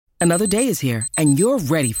Another day is here, and you're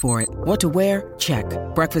ready for it. What to wear? Check.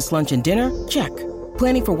 Breakfast, lunch, and dinner? Check.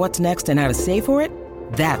 Planning for what's next and how to save for it?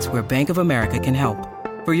 That's where Bank of America can help.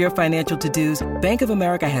 For your financial to-dos, Bank of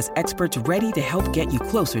America has experts ready to help get you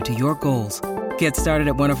closer to your goals. Get started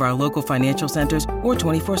at one of our local financial centers or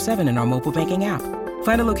 24/7 in our mobile banking app.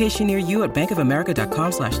 Find a location near you at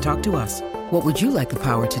bankofamerica.com/talktous. What would you like the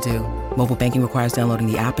power to do? Mobile banking requires downloading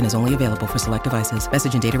the app and is only available for select devices.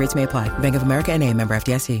 Message and data rates may apply. Bank of America N.A., member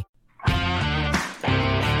FDIC.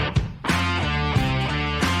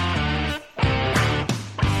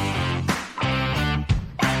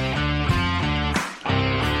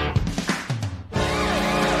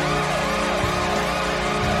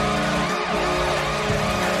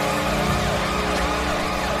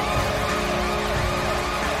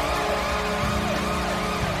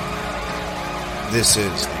 This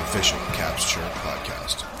is the official Caps Chirp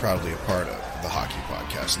podcast, proudly a part of the Hockey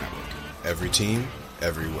Podcast Network. Every team,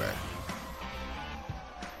 everywhere.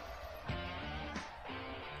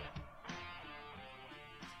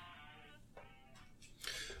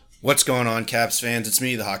 What's going on, Caps fans? It's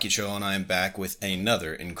me, the Hockey Show, and I am back with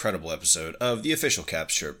another incredible episode of the official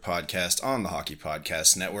Caps Chirp podcast on the Hockey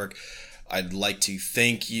Podcast Network. I'd like to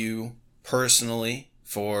thank you personally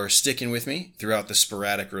for sticking with me throughout the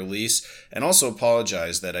sporadic release, and also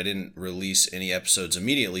apologize that I didn't release any episodes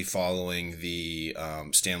immediately following the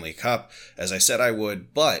Stanley Cup, as I said I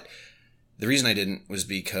would, but the reason I didn't was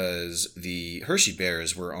because the Hershey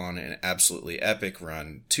Bears were on an absolutely epic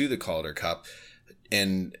run to the Calder Cup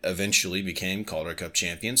and eventually became Calder Cup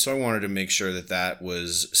champions, so I wanted to make sure that that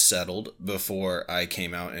was settled before I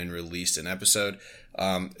came out and released an episode.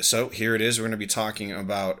 So here it is. We're going to be talking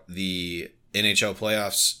about the NHL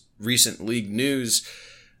playoffs, recent league news,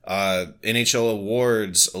 NHL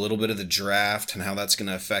awards, a little bit of the draft and how that's going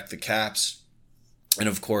to affect the Caps. And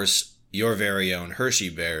of course, your very own Hershey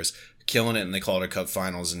Bears killing it in the Calder Cup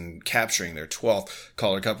finals and capturing their 12th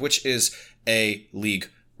Calder Cup, which is a league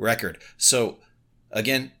record. So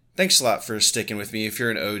again, thanks a lot for sticking with me. If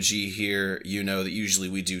you're an OG here, you know that usually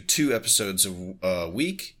we do 2 episodes a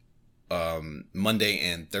week, Monday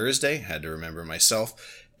and Thursday. Had to remember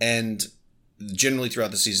myself. And generally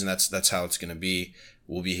throughout the season, that's how it's going to be.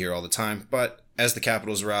 We'll be here all the time. But as the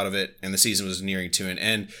Capitals were out of it and the season was nearing to an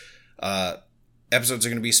end, episodes are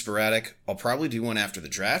going to be sporadic. I'll probably do one after the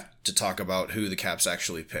draft to talk about who the Caps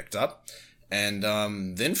actually picked up. And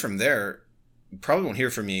then from there, you probably won't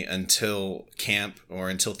hear from me until camp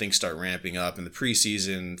or until things start ramping up in the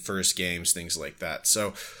preseason, first games, things like that.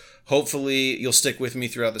 So hopefully you'll stick with me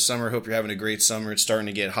throughout the summer. Hope you're having a great summer. It's starting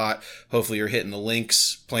to get hot. Hopefully you're hitting the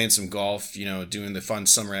links, playing some golf, doing the fun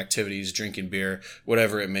summer activities, drinking beer,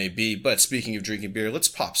 whatever it may be. But speaking of drinking beer, let's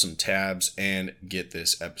pop some tabs and get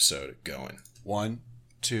this episode going. 1,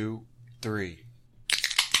 2, 3.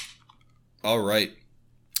 All right.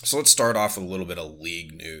 So let's start off with a little bit of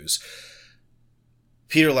league news.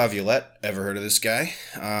 Peter Laviolette, ever heard of this guy,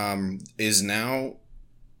 is now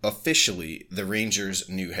officially the Rangers'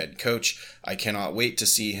 new head coach. I cannot wait to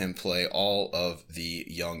see him play all of the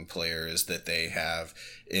young players that they have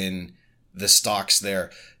in the stocks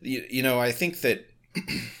there. I think that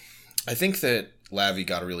Lavi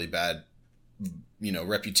got a really bad,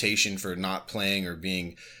 reputation for not playing or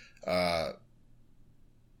being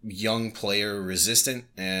young player resistant,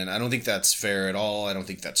 and I don't think that's fair at all. I don't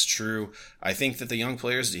think that's true. I think that the young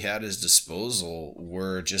players that he had at his disposal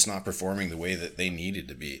were just not performing the way that they needed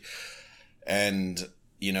to be. And,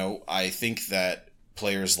 I think that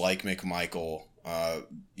players like McMichael,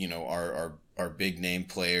 are big name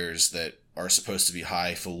players that are supposed to be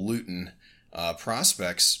highfalutin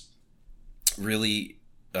prospects, really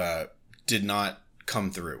did not come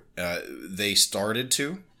through. They started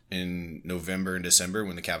to in November and December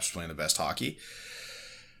when the Caps were playing the best hockey.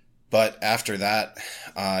 But after that,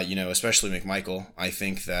 especially McMichael, I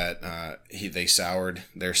think that they soured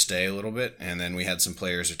their stay a little bit, and then we had some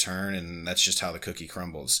players return, and that's just how the cookie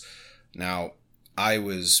crumbles. Now, I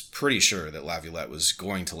was pretty sure that Laviolette was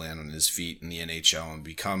going to land on his feet in the NHL and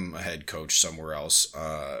become a head coach somewhere else,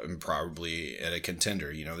 and probably at a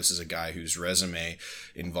contender. This is a guy whose resume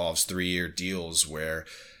involves 3-year deals where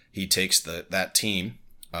he takes that team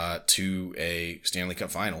to a Stanley Cup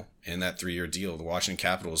final in that 3-year deal. The Washington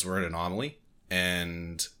Capitals were an anomaly.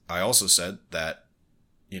 And I also said that,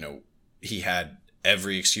 he had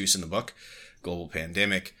every excuse in the book. Global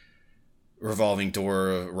pandemic, revolving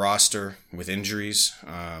door roster with injuries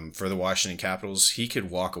for the Washington Capitals. He could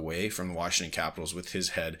walk away from the Washington Capitals with his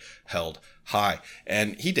head held high.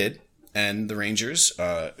 And he did. And the Rangers,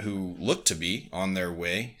 who looked to be on their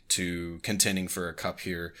way to contending for a cup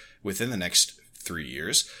here within the next 3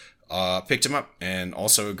 years, picked him up and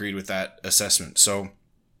also agreed with that assessment. So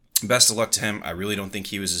best of luck to him. I really don't think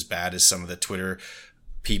he was as bad as some of the Twitter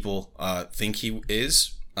people think he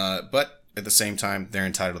is. But at the same time, they're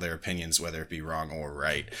entitled to their opinions, whether it be wrong or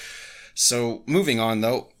right. So moving on,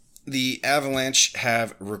 though, the Avalanche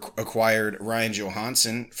have acquired Ryan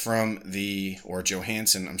Johansson from the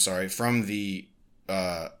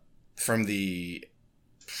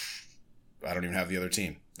I don't even have the other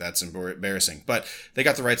team. That's embarrassing. But they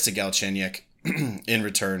got the rights to Galchenyuk in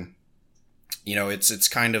return. You know, it's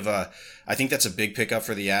kind of I think that's a big pickup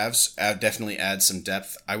for the Avs. Definitely adds some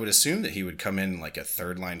depth. I would assume that he would come in like a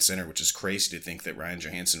third line center, which is crazy to think that Ryan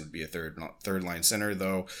Johansson would be a third line center,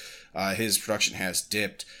 though his production has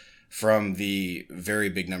dipped from the very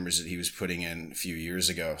big numbers that he was putting in a few years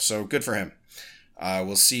ago. So good for him.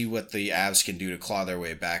 We'll see what the Avs can do to claw their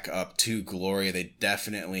way back up to glory. They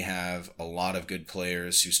definitely have a lot of good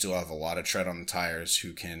players who still have a lot of tread on the tires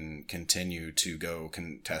who can continue to go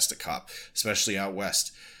contest a cup, especially out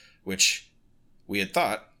west, which we had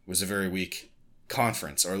thought was a very weak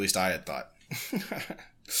conference, or at least I had thought.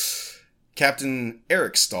 Captain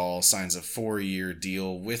Eric Stahl signs a 4-year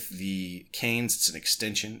deal with the Canes. It's an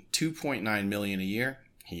extension, $2.9 million a year.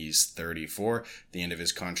 He's 34. At the end of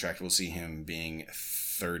his contract, we'll see him being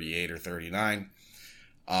 38 or 39.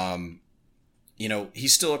 You know,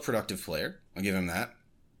 he's still a productive player. I'll give him that.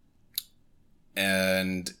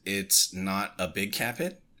 And it's not a big cap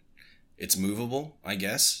hit. It's movable, I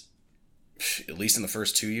guess. At least in the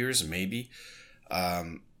first 2 years, maybe.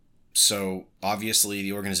 So obviously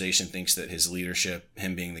the organization thinks that his leadership,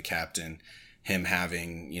 him being the captain, him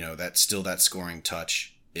having, you know, that scoring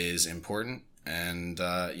touch is important. And,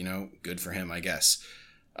 you know, good for him, I guess.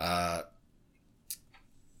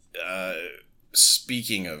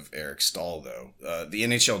 Speaking of Eric Stahl, though, the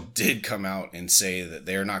NHL did come out and say that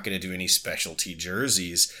they're not going to do any specialty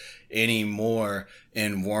jerseys anymore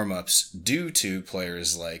in warm-ups due to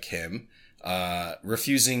players like him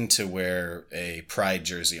refusing to wear a Pride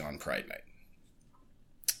jersey on Pride Night.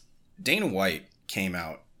 Dana White came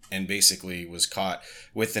out and basically was caught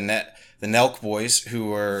with the Nelk boys,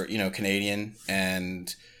 who are, you know, Canadian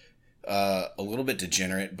and a little bit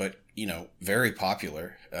degenerate, but, you know, very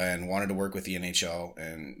popular and wanted to work with the NHL.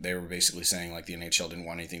 And they were basically saying like the NHL didn't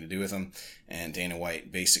want anything to do with them. And Dana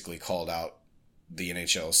White basically called out the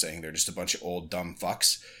NHL saying they're just a bunch of old dumb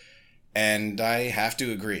fucks. And I have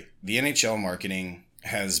to agree. The NHL marketing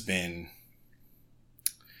has been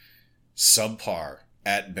subpar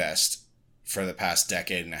at best for the past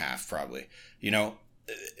decade and a half, probably. You know,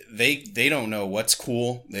 they don't know what's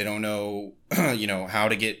cool. They don't know, you know, how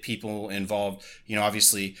to get people involved. You know,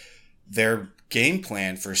 obviously their game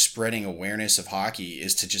plan for spreading awareness of hockey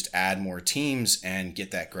is to just add more teams and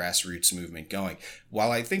get that grassroots movement going.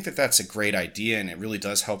 While I think that that's a great idea and it really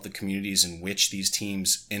does help the communities in which these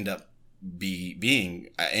teams end up being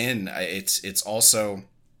in, it's also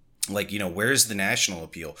like, you know, where's the national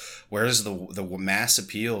appeal? Where's the mass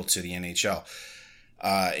appeal to the NHL?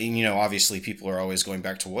 And, you know, obviously people are always going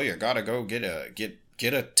back to, well, you gotta go get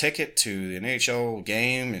a ticket to the NHL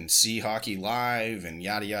game and see hockey live and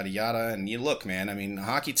yada, yada, yada. And you look, man, I mean,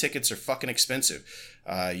 hockey tickets are fucking expensive.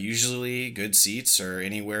 Usually good seats are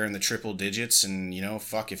anywhere in the triple digits. And, you know,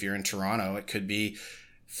 fuck, if you're in Toronto, it could be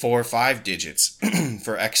 4 or 5 digits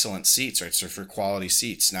for excellent seats, right? So for quality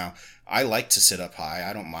seats. Now, I like to sit up high.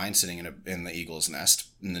 I don't mind sitting in the Eagle's nest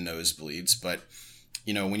in the nosebleeds, but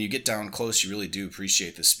you know, when you get down close, you really do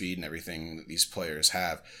appreciate the speed and everything that these players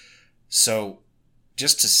have. So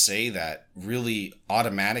just to say that really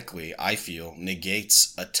automatically, I feel,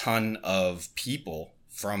 negates a ton of people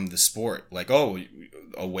from the sport. Like, oh,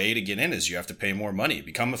 a way to get in is you have to pay more money.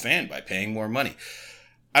 Become a fan by paying more money.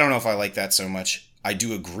 I don't know if I like that so much. I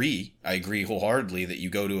do agree. I agree wholeheartedly that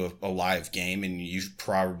you go to a live game and you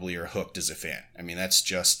probably are hooked as a fan. I mean, that's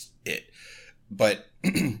just it. But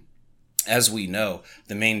as we know,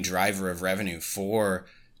 the main driver of revenue for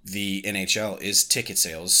the NHL is ticket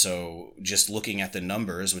sales. So just looking at the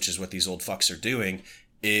numbers, which is what these old fucks are doing,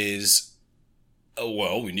 is, oh,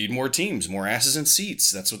 well, we need more teams, more asses in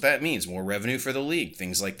seats. That's what that means. More revenue for the league,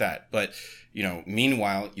 things like that. But, you know,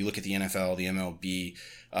 meanwhile, you look at the NFL, the MLB,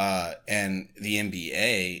 and the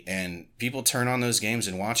NBA, and people turn on those games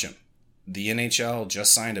and watch them. The NHL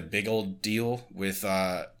just signed a big old deal with,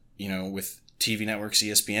 you know, with TV networks,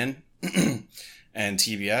 ESPN and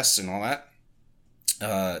TBS and all that.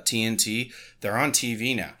 TNT, they're on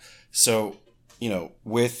TV now. So, you know,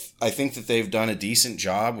 I think that they've done a decent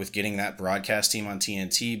job with getting that broadcast team on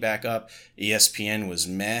TNT back up. ESPN was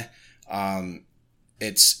meh.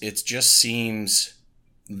 It just seems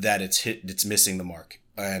that it's missing the mark.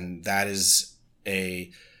 And that is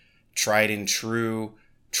tried and true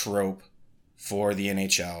trope for the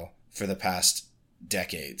NHL for the past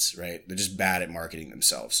decades, right? They're just bad at marketing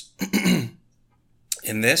themselves.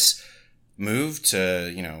 In this move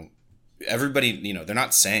to, everybody, they're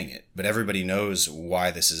not saying it, but everybody knows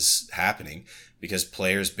why this is happening because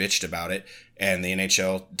players bitched about it and the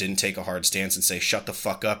NHL didn't take a hard stance and say, shut the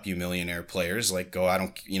fuck up, you millionaire players. Like, go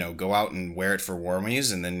out and wear it for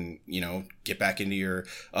warmies and then, get back into your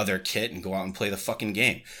other kit and go out and play the fucking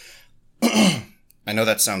game. I know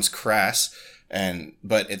that sounds crass,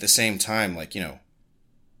 but at the same time, like,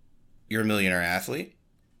 you're a millionaire athlete.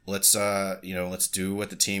 Let's do what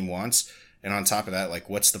the team wants. And on top of that, like,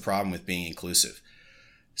 what's the problem with being inclusive?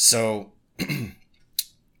 So,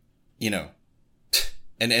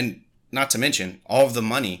 and not to mention all of the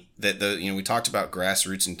money that we talked about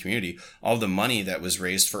grassroots and community, all of the money that was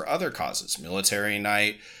raised for other causes, military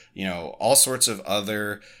night, all sorts of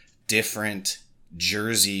other different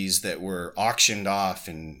jerseys that were auctioned off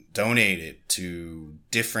and donated to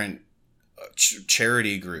different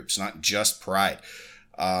charity groups, not just Pride.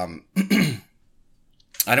 I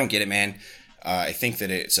don't get it, man. I think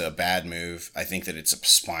that it's a bad move. I think that it's a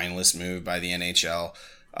spineless move by the NHL,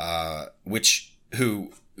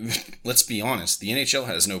 let's be honest, the NHL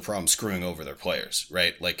has no problem screwing over their players,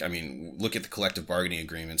 right? Like, I mean, look at the collective bargaining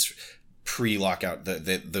agreements pre-lockout.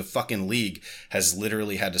 The fucking league has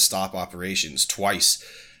literally had to stop operations twice,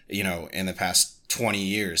 in the past 20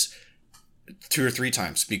 years. 2 or 3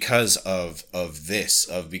 times because of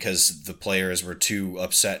because the players were too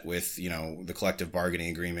upset with, the collective bargaining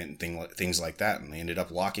agreement and things like that. And they ended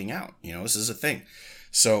up locking out, this is a thing.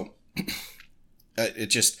 So it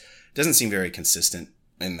just doesn't seem very consistent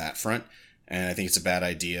in that front. And I think it's a bad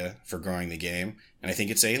idea for growing the game. And I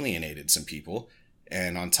think it's alienated some people.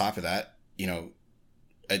 And on top of that,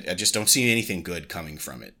 I just don't see anything good coming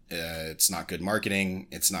from it. It's not good marketing.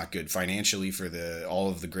 It's not good financially for all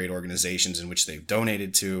of the great organizations in which they've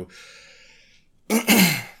donated to.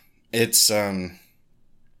 It's and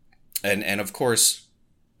of course,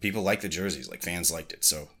 people like the jerseys, like fans liked it.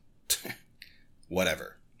 So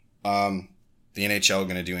whatever. The NHL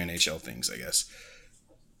going to do NHL things, I guess.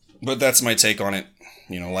 But that's my take on it.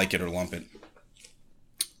 Like it or lump it.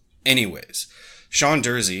 Anyways. Sean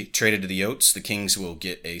Durzi traded to the Yotes. The Kings will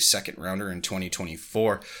get a second rounder in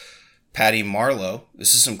 2024. Patty Marleau,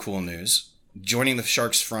 this is some cool news, joining the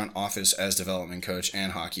Sharks front office as development coach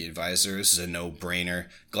and hockey advisor. This is a no-brainer.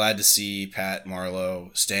 Glad to see Pat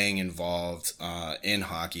Marleau staying involved in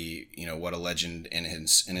hockey. What a legend in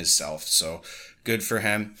himself. So good for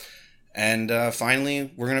him. And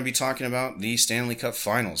finally, we're going to be talking about the Stanley Cup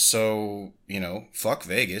Finals. So, fuck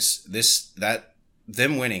Vegas.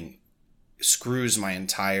 Them winning screws my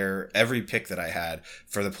every pick that I had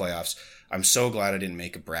for the playoffs. I'm so glad I didn't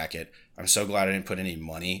make a bracket. I'm so glad I didn't put any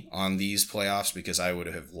money on these playoffs because I would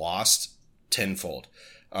have lost tenfold.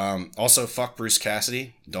 Also, fuck Bruce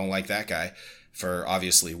Cassidy. Don't like that guy for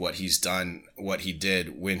obviously what he's done, what he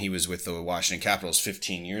did when he was with the Washington Capitals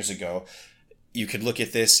 15 years ago. You could look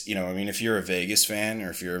at this, if you're a Vegas fan or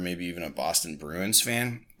if you're maybe even a Boston Bruins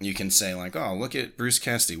fan, you can say like, oh, look at Bruce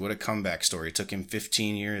Cassidy. What a comeback story. It took him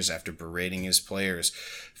 15 years after berating his players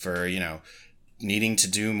for, needing to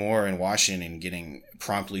do more in Washington and getting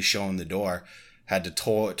promptly shown the door. Had to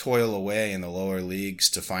toil away in the lower leagues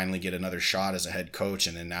to finally get another shot as a head coach.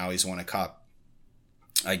 And then now he's won a cup.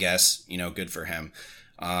 I guess, good for him.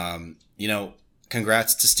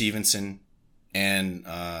 Congrats to Stevenson and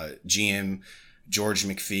GM George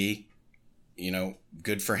McPhee.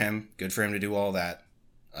 Good for him. Good for him to do all that.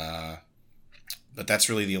 But that's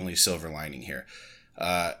really the only silver lining here.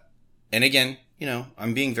 And again,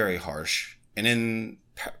 I'm being very harsh. And in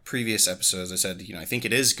previous episodes, I said, I think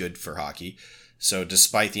it is good for hockey. So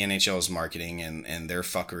despite the NHL's marketing and their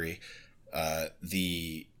fuckery,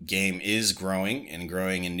 the game is growing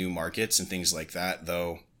in new markets and things like that,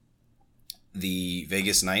 though the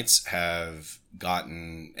Vegas Knights have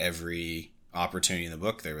gotten every opportunity in the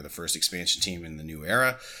book. They were the first expansion team in the new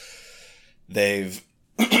era. They've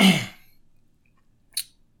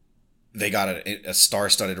they got a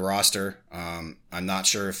star-studded roster. I'm not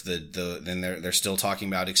sure if then they're still talking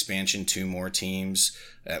about expansion, 2 more teams,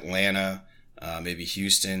 Atlanta, maybe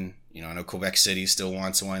Houston. I know Quebec City still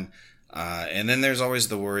wants one. And then there's always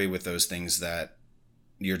the worry with those things that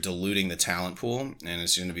you're diluting the talent pool and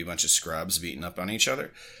it's going to be a bunch of scrubs beating up on each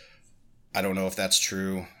other. I don't know if that's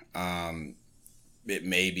true. It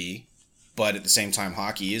may be, but at the same time,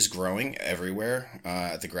 hockey is growing everywhere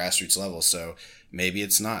at the grassroots level. So maybe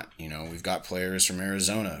it's not. We've got players from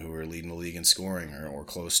Arizona who are leading the league in scoring or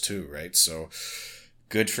close to, right? So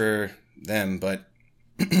good for them. But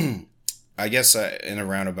I guess in a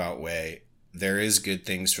roundabout way, there is good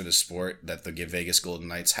things for the sport that the Vegas Golden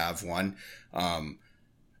Knights have won. I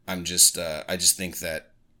just think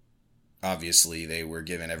that obviously they were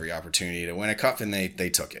given every opportunity to win a cup and they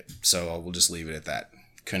took it. So we'll just leave it at that.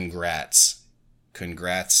 Congrats,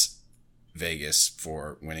 Vegas,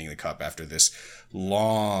 for winning the cup after this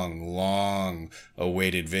long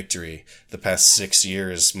awaited victory. The past 6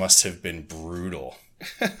 years must have been brutal.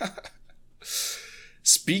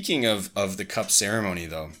 Speaking of the cup ceremony,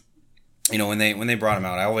 though, you know, when they brought him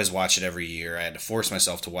out, I always watch it every year. I had to force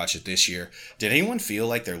myself to watch it this year. Did anyone feel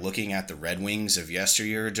like they're looking at the Red Wings of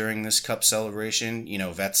yesteryear during this cup celebration? You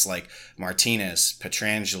know, vets like Martinez,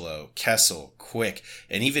 Pietrangelo, Kessel, Quick,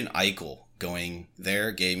 and even Eichel going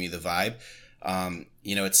there gave me the vibe.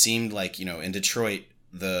 You know, it seemed like, you know, in Detroit,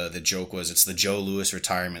 the joke was it's the Joe Louis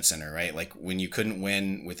Retirement Center, right? Like when you couldn't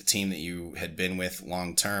win with the team that you had been with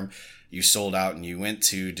long term, you sold out and you went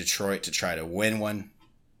to Detroit to try to win one.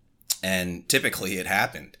 And typically it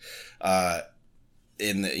happened,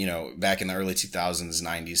 in the, you know, back in the early 2000s,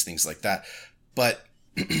 90s, things like that. But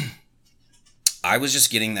I was just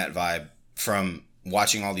getting that vibe from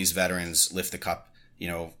watching all these veterans lift the cup, you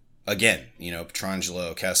know, again, you know,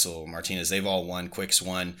 Pietrangelo, Kessel, Martinez, they've all won. Quick's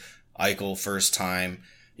won. Eichel, first time,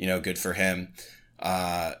 you know, good for him.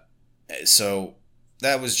 So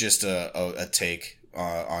that was just a take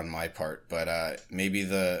on my part, but maybe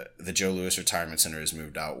the Joe Louis Retirement Center has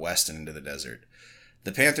moved out west and into the desert.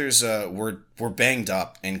 The Panthers were banged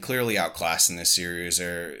up and clearly outclassed in this series.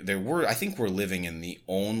 I think we're living in the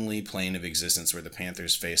only plane of existence where the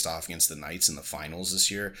Panthers faced off against the Knights in the finals this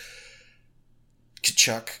year.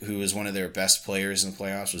 Kachuk, who was one of their best players in the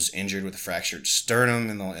playoffs, was injured with a fractured sternum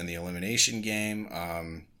in the elimination game.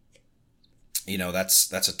 You know,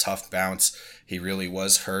 that's a tough bounce. He really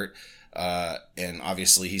was hurt. And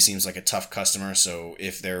obviously he seems like a tough customer. So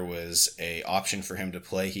if there was a option for him to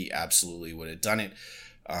play, he absolutely would have done it.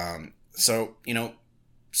 So, you know,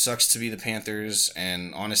 sucks to be the Panthers.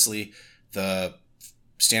 And honestly, the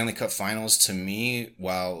Stanley Cup finals to me,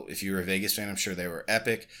 while if you were a Vegas fan, I'm sure they were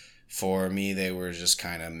epic. For me, they were just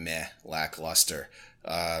kind of meh, lackluster.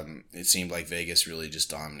 It seemed like Vegas really just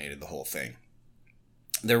dominated the whole thing.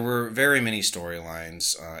 There were very many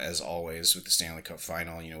storylines, as always, with the Stanley Cup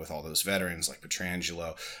final, you know, with all those veterans like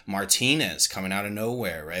Pietrangelo, Martinez coming out of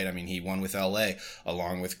nowhere, right? I mean, he won with LA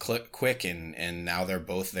along with Quick, and now they're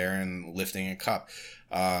both there and lifting a cup.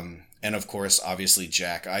 And of course, obviously,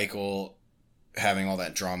 Jack Eichel having all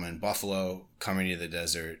that drama in Buffalo, coming to the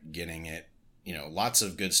desert, getting it. You know, lots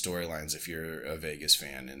of good storylines if you're a Vegas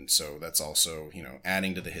fan. And so that's also, you know,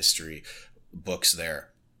 adding to the history books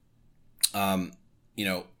there. You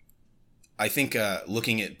know, I think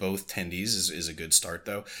looking at both tendies is a good start,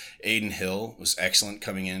 though. Aiden Hill was excellent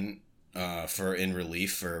coming in in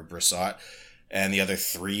relief for Brassard and the other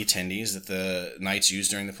three tendies that the Knights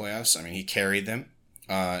used during the playoffs. I mean, he carried them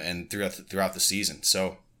and throughout the season.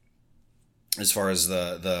 So as far as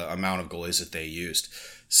the amount of goalies that they used.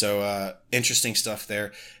 So interesting stuff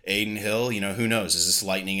there. Aiden Hill, you know, who knows? Is this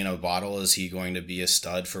lightning in a bottle? Is he going to be a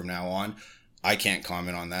stud from now on? I can't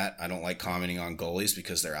comment on that. I don't like commenting on goalies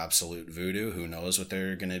because they're absolute voodoo. Who knows what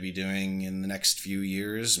they're going to be doing in the next few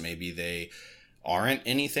years? Maybe they aren't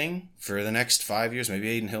anything for the next 5 years. Maybe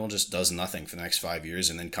Aiden Hill just does nothing for the next 5 years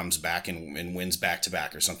and then comes back and wins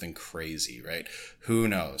back-to-back or something crazy, right? Who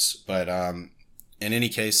knows? But in any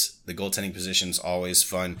case, the goaltending position's always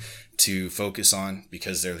fun to focus on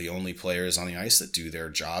because they're the only players on the ice that do their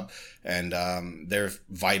job. And they're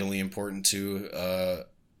vitally important to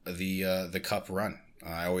the cup run.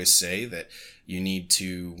 I always say that you need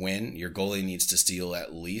to win. Your goalie needs to steal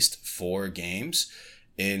at least 4 games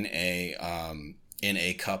in a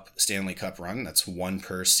Stanley Cup run. That's 1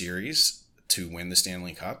 per series to win the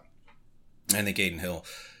Stanley Cup. I think Aiden Hill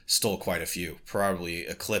stole quite a few, probably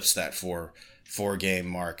eclipsed that 4 game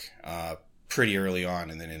mark pretty early on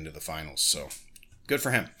and then into the finals. So good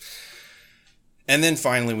for him. And then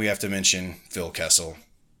finally, we have to mention Phil Kessel.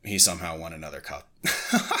 He somehow won another cup.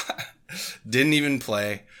 Didn't even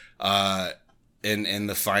play in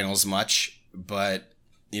the finals much, but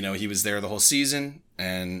you know, he was there the whole season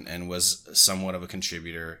and was somewhat of a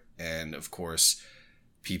contributor. And of course,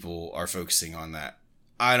 people are focusing on that.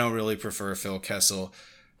 I don't really prefer Phil Kessel.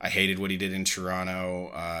 I hated what he did in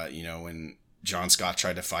Toronto. You know, when John Scott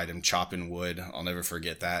tried to fight him chopping wood, I'll never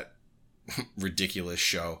forget that ridiculous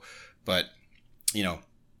show. But you know,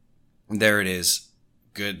 there it is.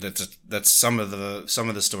 Good. That's some of the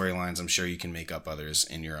storylines. I'm sure you can make up others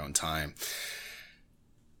in your own time.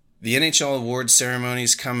 The NHL awards ceremony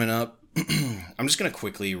is coming up. I'm just going to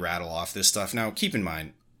quickly rattle off this stuff. Now, keep in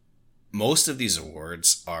mind, most of these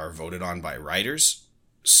awards are voted on by writers.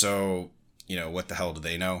 So, what the hell do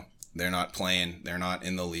they know? They're not playing. They're not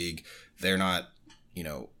in the league. They're not,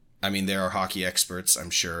 there are hockey experts, I'm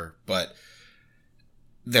sure, but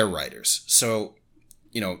they're writers. So,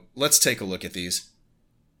 let's take a look at these.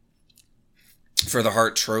 For the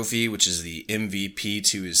Hart Trophy, which is the MVP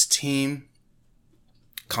to his team,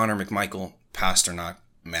 Connor McMichael, Pasternak,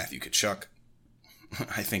 Matthew Tkachuk.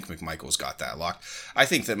 I think McMichael's got that locked. I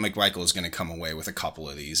think that McMichael is going to come away with a couple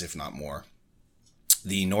of these, if not more.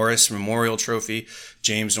 The Norris Memorial Trophy,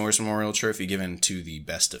 James Norris Memorial Trophy, given to the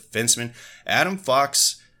best defenseman. Adam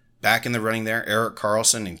Fox back in the running there. Erik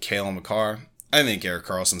Karlsson and Cale Makar. I think Erik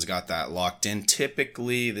Karlsson's got that locked in.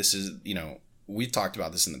 Typically, this is, we've talked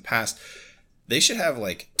about this in the past. They should have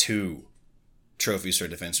like 2 trophies for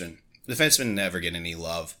defensemen. Defensemen never get any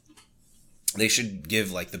love. They should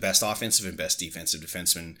give like the best offensive and best defensive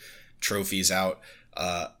defenseman trophies out.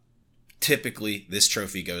 Typically, this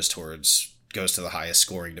trophy goes to the highest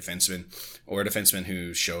scoring defenseman or a defenseman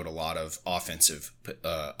who showed a lot of offensive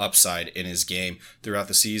upside in his game throughout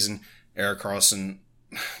the season. Erik Karlsson,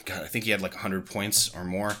 God, I think he had like 100 points or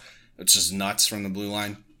more, which is nuts from the blue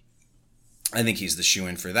line. I think he's the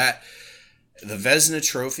shoo-in for that. The Vezina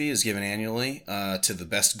Trophy is given annually to the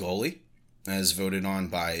best goalie, as voted on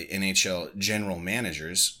by NHL general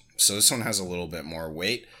managers. So this one has a little bit more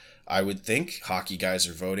weight. I would think hockey guys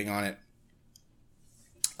are voting on it.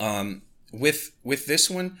 With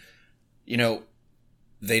this one,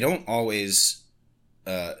 they don't always,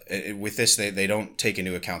 with this, they don't take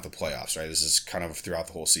into account the playoffs, right? This is kind of throughout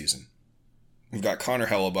the whole season. We've got Connor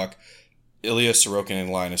Hellebuck, Ilya Sorokin,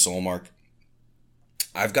 and Linus Ullmark.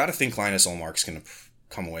 I've got to think Linus Ullmark's going to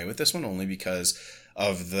come away with this one only because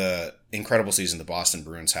of the incredible season the Boston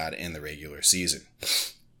Bruins had in the regular season.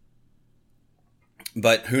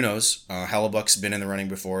 But who knows? Hellebuck's been in the running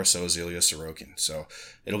before, so is Ilya Sorokin. So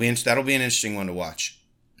that'll be an interesting one to watch.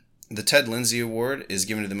 The Ted Lindsay Award is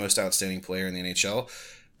given to the most outstanding player in the NHL,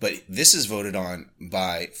 but this is voted on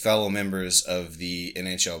by fellow members of the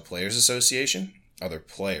NHL Players Association, other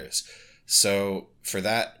players. So for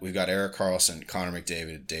that, we've got Erik Karlsson, Connor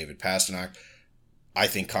McDavid, David Pasternak. I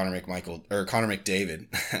think Connor McDavid,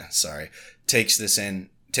 takes this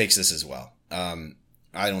as well. I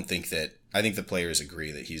think the players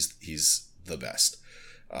agree that he's the best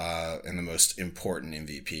and the most important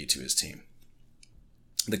MVP to his team.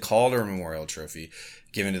 The Calder Memorial Trophy,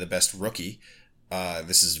 given to the best rookie.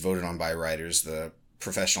 This is voted on by writers, the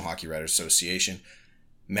Professional Hockey Writers Association.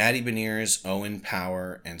 Matty Beniers, Owen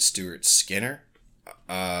Power, and Stuart Skinner.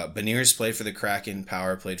 Beniers played for the Kraken,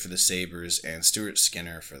 Power played for the Sabres, and Stuart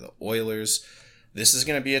Skinner for the Oilers. This is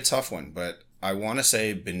going to be a tough one, but I want to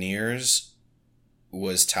say Beniers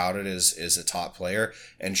was touted as a top player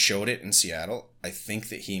and showed it in Seattle. I think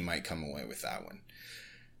that he might come away with that one.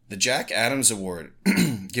 The Jack Adams Award,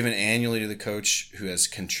 given annually to the coach who has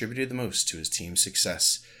contributed the most to his team's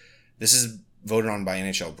success. This is voted on by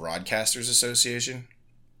NHL Broadcasters Association.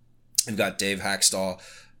 We've got Dave Hackstall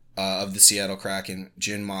of the Seattle Kraken,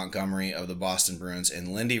 Jim Montgomery of the Boston Bruins,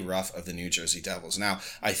 and Lindy Ruff of the New Jersey Devils. Now,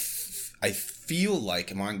 I feel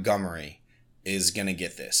like Montgomery is going to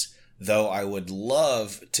get this, though I would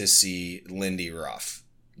love to see Lindy Ruff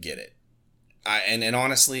get it. And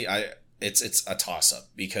honestly, it's a toss-up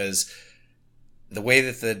because the way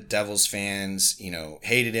that the Devils fans,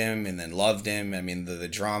 hated him and then loved him, the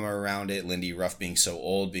drama around it, Lindy Ruff being so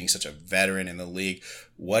old, being such a veteran in the league,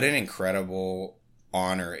 what an incredible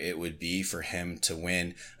honor it would be for him to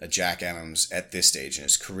win a Jack Adams at this stage in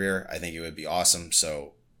his career. I think it would be awesome.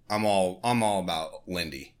 So I'm all about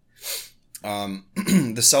Lindy. The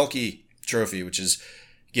Selke Trophy, which is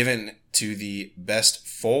given to the best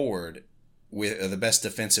forward with the best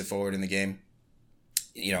defensive forward in the game.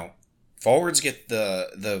 Forwards get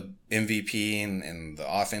the MVP and the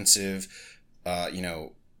offensive,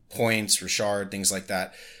 points, Richard, things like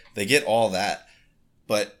that. They get all that,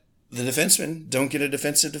 but the defensemen don't get a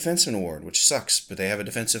defensive defenseman award, which sucks, but they have a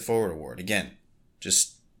defensive forward award. Again,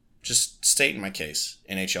 just stating my case.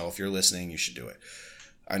 NHL, if you're listening, you should do it.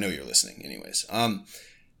 I know you're listening anyways.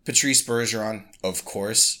 Patrice Bergeron, of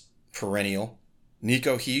course, perennial.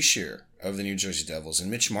 Nico Hischier of the New Jersey Devils,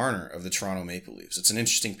 and Mitch Marner of the Toronto Maple Leafs. It's an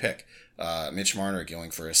interesting pick. Mitch Marner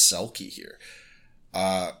going for a Selke here.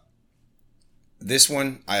 This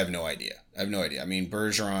one, I have no idea.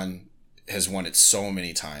 Bergeron has won it so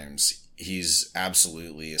many times. He's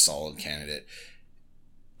absolutely a solid candidate.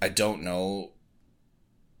 I don't know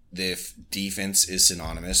if defense is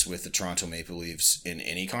synonymous with the Toronto Maple Leafs in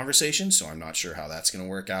any conversation, so I'm not sure how that's going to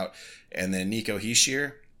work out. And then Nico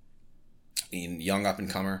Hischier, young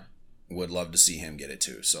up-and-comer, would love to see him get it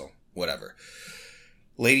too. So whatever.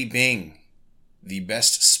 Lady Bing, the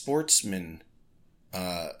Best Sportsmanship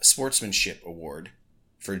Award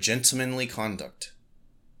for Gentlemanly Conduct.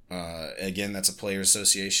 Again, that's a Player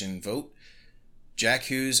Association vote. Jack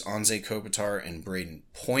Hughes, Anze Kopitar, and Braden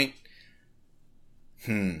Point.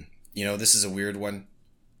 This is a weird one.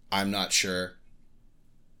 I'm not sure.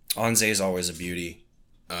 Anze is always a beauty.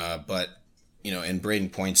 But, and Braden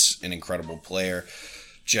Point's an incredible player.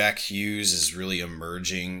 Jack Hughes is really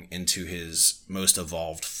emerging into his most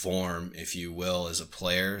evolved form, if you will, as a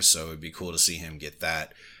player. So it'd be cool to see him get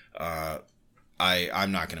that.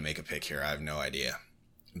 I'm not going to make a pick here. I have no idea.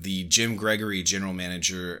 The Jim Gregory General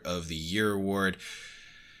Manager of the Year Award.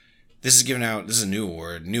 This is given out. This is a new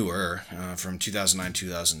award, newer, from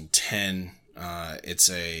 2009-2010.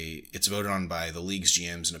 It's voted on by the league's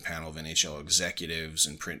GMs and a panel of NHL executives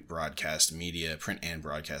and print and broadcast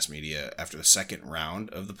media after the second round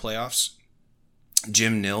of the playoffs.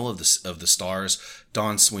 Jim Nill of the Stars,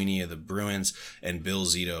 Don Sweeney of the Bruins, and Bill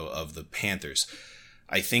Zito of the Panthers.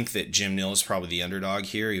 I think that Jim Nill is probably the underdog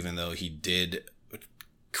here, even though he did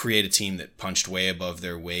create a team that punched way above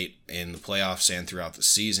their weight in the playoffs and throughout the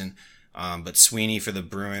season. But Sweeney for the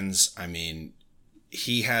Bruins, I mean,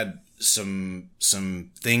 he had some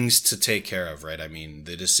things to take care of, right? I mean,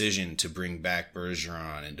 the decision to bring back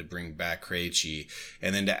Bergeron and to bring back Krejci,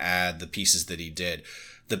 and then to add the pieces that he did.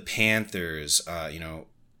 The Panthers,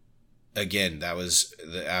 again, that was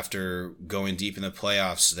after going deep in the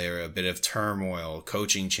playoffs, there were a bit of turmoil,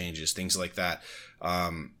 coaching changes, things like that.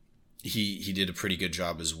 He did a pretty good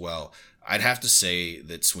job as well. I'd have to say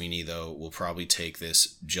that Sweeney, though, will probably take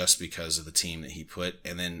this just because of the team that he put.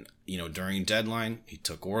 And then, during deadline, he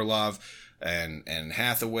took Orlov and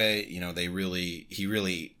Hathaway. He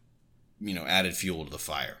really added fuel to the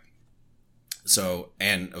fire. So,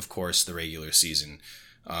 and of course, the regular season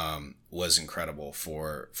was incredible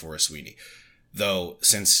for Sweeney. Though,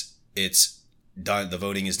 since it's done, the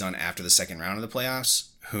voting is done after the second round of the playoffs,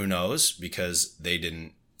 who knows? Because they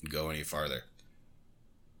didn't go any farther.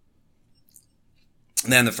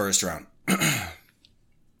 And then the first round.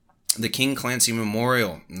 The King Clancy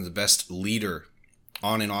Memorial, the best leader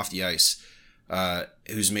on and off the ice,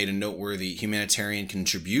 who's made a noteworthy humanitarian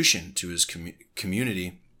contribution to his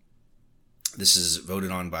community. This is voted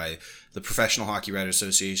on by the Professional Hockey Writers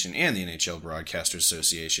Association and the NHL Broadcasters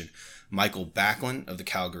Association. Michael Backlund of the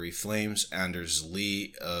Calgary Flames, Anders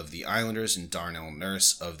Lee of the Islanders, and Darnell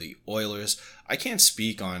Nurse of the Oilers. I can't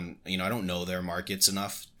speak on, I don't know their markets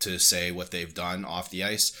enough to say what they've done off the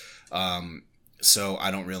ice. So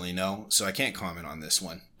I don't really know. So I can't comment on this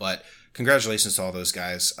one. But congratulations to all those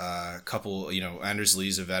guys. Anders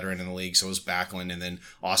Lee's a veteran in the league, so is Backlund, and then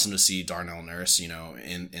awesome to see Darnell Nurse,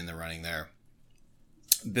 in the running there.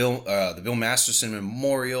 The Bill Masterson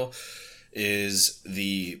Memorial is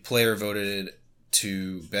the player voted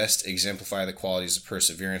to best exemplify the qualities of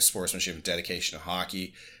perseverance, sportsmanship, and dedication to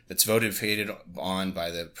hockey. That's voted on by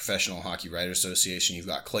the Professional Hockey Writers Association. You've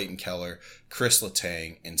got Clayton Keller, Chris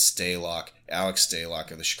Letang, and Alex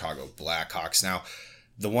Stalock of the Chicago Blackhawks. Now,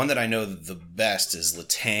 the one that I know the best is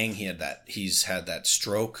Letang. He's had that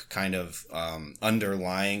stroke kind of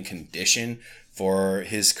underlying condition for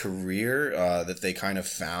his career that they kind of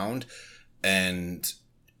found, and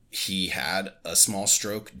he had a small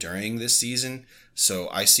stroke during this season, so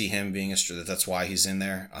I see him being that's why he's in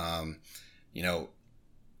there.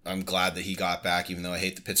 I'm glad that he got back, even though I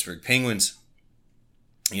hate the Pittsburgh Penguins.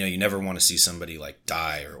 You never want to see somebody like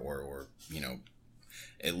die or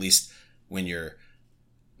at least when you're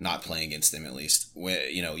not playing against them, at least.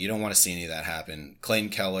 You don't want to see any of that happen. Clayton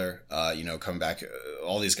Keller, come back.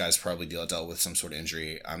 All these guys probably dealt with some sort of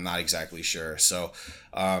injury. I'm not exactly sure. So,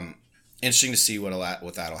 interesting to see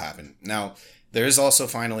what that'll happen. Now, there is also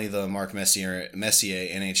finally the Mark Messier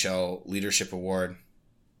NHL Leadership Award,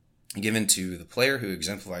 given to the player who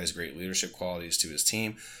exemplifies great leadership qualities to his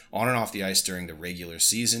team on and off the ice during the regular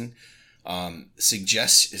season. This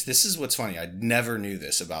is what's funny. I never knew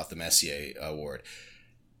this about the Messier Award.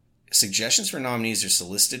 Suggestions for nominees are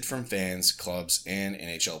solicited from fans, clubs, and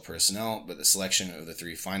NHL personnel, but the selection of the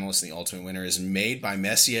three finalists and the ultimate winner is made by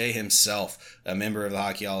Messier himself, a member of the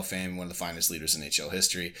Hockey Hall of Fame, one of the finest leaders in NHL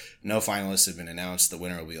history. No finalists have been announced. The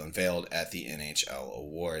winner will be unveiled at the NHL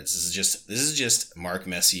Awards. This is just Mark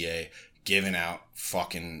Messier giving out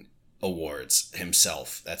fucking awards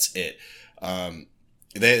himself. That's it.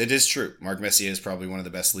 It is true. Mark Messier is probably one of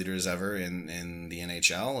the best leaders ever in the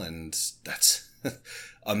NHL, and that's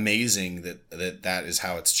amazing that is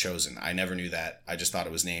how it's chosen. I never knew that. I just thought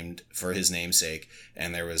it was named for his namesake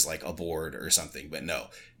and there was like a board or something. But no,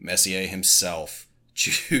 Messier himself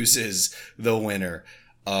chooses the winner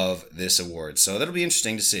of this award. So that'll be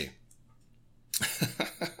interesting to see.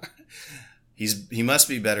 He must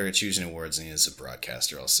be better at choosing awards than he is a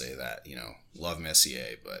broadcaster. I'll say that. Love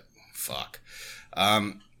Messier, but fuck.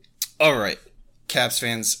 All right, Caps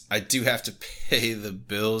fans, I do have to pay the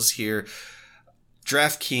bills here.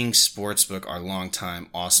 DraftKings Sportsbook, our longtime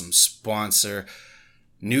awesome sponsor.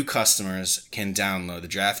 New customers can download the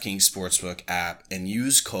DraftKings Sportsbook app and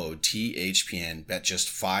use code THPN. Bet just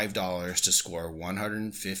 $5 to score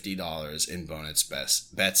 $150 in bonus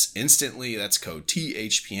bets instantly. That's code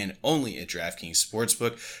THPN only at DraftKings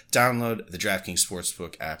Sportsbook. Download the DraftKings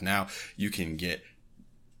Sportsbook app now. You can get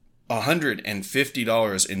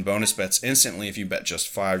 $150 in bonus bets instantly if you bet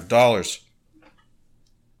just $5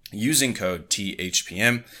 using code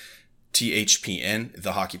THPN,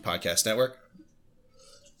 the Hockey Podcast Network.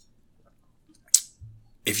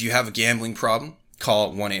 If you have a gambling problem,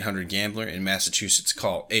 call 1-800-GAMBLER. In Massachusetts,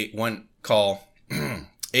 call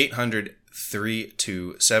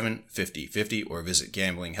 800-327-5050 or visit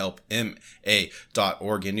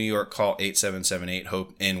gamblinghelpma.org. In New York, call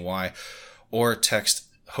 877-8-HOPE-NY or text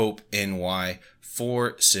HOPE-NY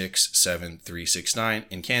 467-369.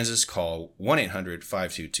 In Kansas, call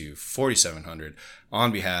 1-800-522-4700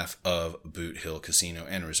 on behalf of Boot Hill Casino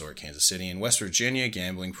and Resort, Kansas City. In West Virginia,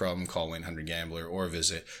 gambling problem, call 1-800-GAMBLER or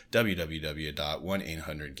visit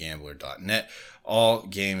www.1800gambler.net. All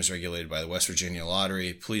games regulated by the West Virginia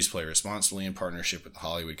Lottery. Please play responsibly in partnership with the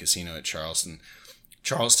Hollywood Casino at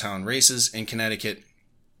Charlestown Races in Connecticut.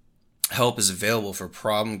 Help is available for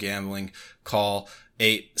problem gambling. Call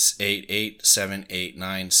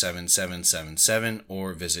 888-789-7777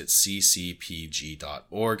 or visit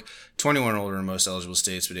ccpg.org. 21 or older in most eligible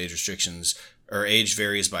states, but age restrictions or age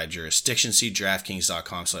varies by jurisdiction. See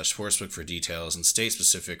DraftKings.com/sportsbook for details and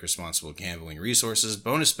state-specific responsible gambling resources.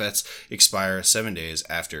 Bonus bets expire 7 days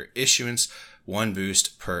after issuance. 1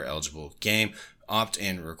 boost per eligible game.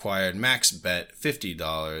 Opt-in required. Max bet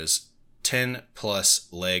 $50. 10 plus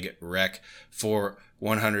leg rec for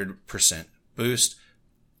 100% boost.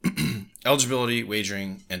 Eligibility,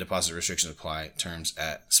 wagering, and deposit restrictions apply. Terms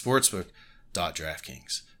at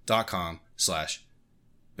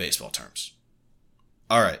sportsbook.draftkings.com/baseball terms.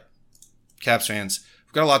 All right, Caps fans,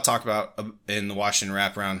 we've got a lot to talk about in the Washington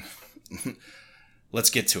wraparound. Let's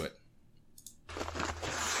get to it.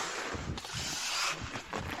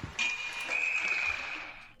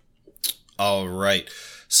 All right.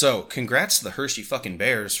 So, congrats to the Hershey fucking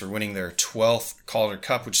Bears for winning their 12th Calder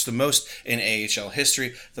Cup, which is the most in AHL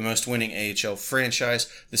history, the most winning AHL franchise.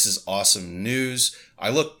 This is awesome news. I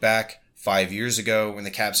look back 5 years ago when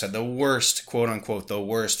the Caps had the worst, quote-unquote, the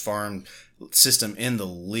worst farm system in the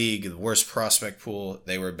league, the worst prospect pool.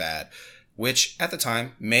 They were bad, which at the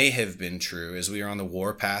time may have been true as we were on the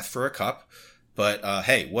warpath for a cup. But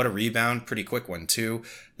hey, what a rebound. Pretty quick one, too.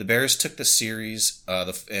 The Bears took the series,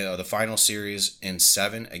 the final series in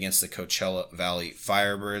 7 against the Coachella Valley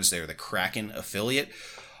Firebirds. They were the Kraken affiliate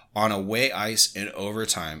on away ice in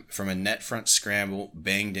overtime from a net front scramble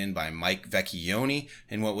banged in by Mike Vecchione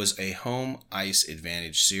in what was a home ice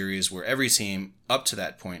advantage series where every team up to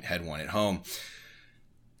that point had won at home.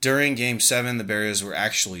 During Game 7, the Bears were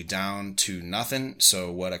actually down 2-0,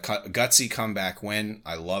 so what a gutsy comeback win.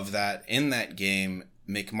 I love that. In that game,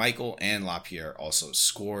 McMichael and LaPierre also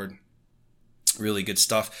scored. Really good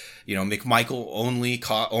stuff. McMichael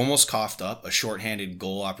almost coughed up a shorthanded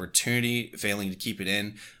goal opportunity, failing to keep it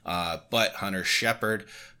in, but Hunter Shepard,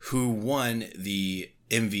 who won the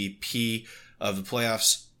MVP of the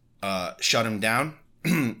playoffs, shut him down.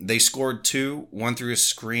 They scored 2, one through a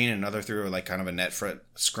screen, another through like kind of a net front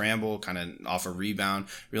scramble, kind of off a rebound.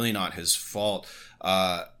 Really not his fault.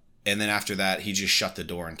 And then after that, he just shut the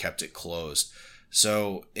door and kept it closed.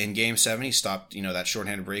 So in Game 7, he stopped, that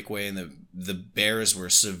shorthanded breakaway, and the Bears were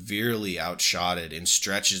severely outshotted in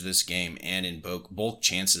stretches this game and in bulk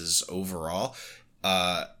chances overall.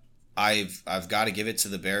 I've got to give it to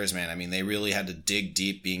the Bears, man. I mean, they really had to dig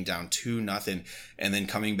deep, being down 2-0, and then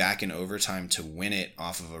coming back in overtime to win it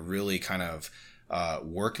off of a really kind of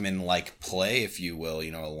workman-like play, if you will.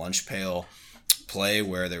 A lunch pail play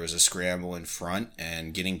where there was a scramble in front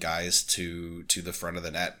and getting guys to the front of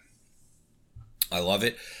the net. I love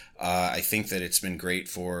it. I think that it's been great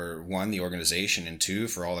for, 1, the organization, and 2,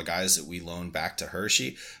 for all the guys that we loaned back to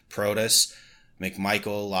Hershey. Protas,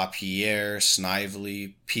 McMichael, LaPierre,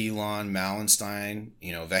 Snively, Pilon, Malenstein,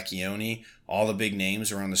 Vecchione. All the big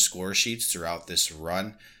names are on the score sheets throughout this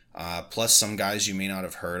run. Plus some guys you may not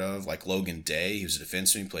have heard of, like Logan Day. He was a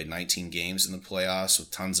defenseman, played 19 games in the playoffs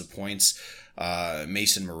with tons of points.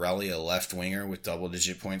 Mason Morelli, a left winger with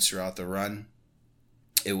double-digit points throughout the run.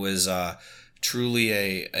 It was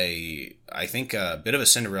truly I think a bit of a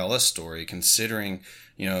Cinderella story, considering,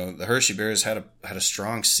 the Hershey Bears had a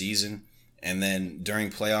strong season. And then during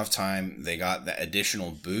playoff time, they got the additional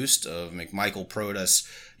boost of McMichael Protas.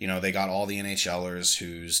 They got all the NHLers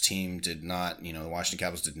whose team did not, the Washington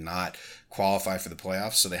Capitals did not qualify for the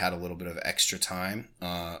playoffs. So they had a little bit of extra time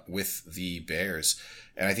with the Bears.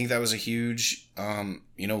 And I think that was a huge,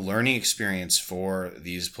 learning experience for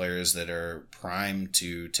these players that are primed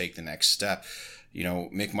to take the next step.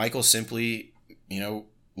 McMichael simply,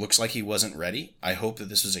 looks like he wasn't ready. I hope that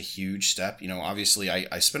this was a huge step. Obviously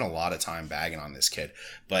I spent a lot of time bagging on this kid,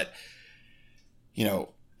 but,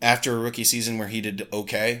 after a rookie season where he did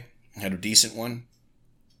okay, had a decent one,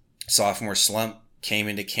 sophomore slump, came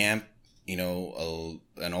into camp,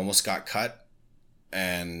 and almost got cut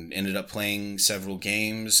and ended up playing several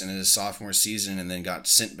games in his sophomore season and then got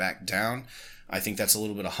sent back down. I think that's a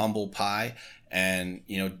little bit of humble pie and,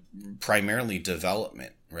 primarily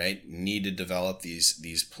development, right? Need to develop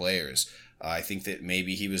these players. I think that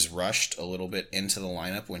maybe he was rushed a little bit into the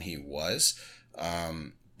lineup when he was,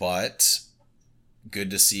 but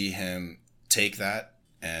good to see him take that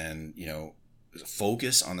and,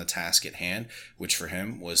 focus on the task at hand, which for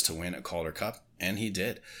him was to win a Calder Cup, and he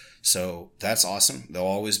did. So that's awesome. They'll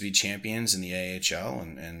always be champions in the AHL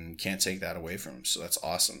and can't take that away from them. So that's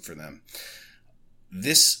awesome for them.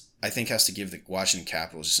 This, I think, has to give the Washington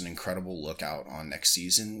Capitals just an incredible lookout on next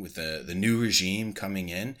season with the new regime coming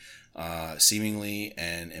in, seemingly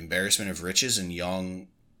an embarrassment of riches in the young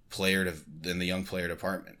player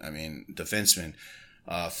department. I mean, defensemen,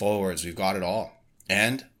 forwards, we've got it all.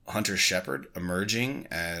 And Hunter Shepard emerging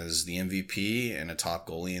as the MVP and a top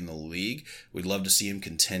goalie in the league. We'd love to see him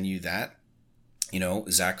continue that.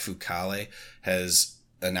 Zach Fucale has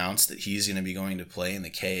announced that he's going to be going to play in the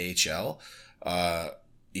KHL. I'm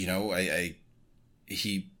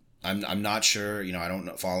not sure, I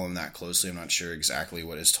don't follow him that closely. I'm not sure exactly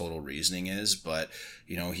what his total reasoning is, but,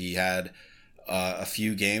 he had a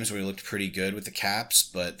few games where he looked pretty good with the Caps,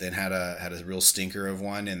 but then had a real stinker of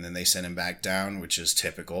one, and then they sent him back down, which is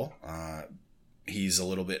typical. He's a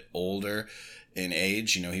little bit older in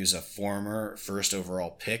age. He was a former first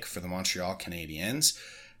overall pick for the Montreal Canadiens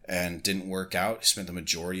and didn't work out. He spent the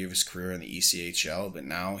majority of his career in the ECHL, but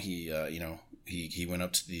now he went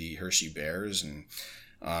up to the Hershey Bears, and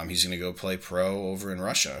he's going to go play pro over in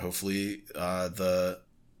Russia. Hopefully, the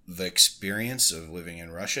experience of living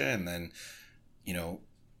in Russia and then,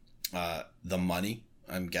 the money,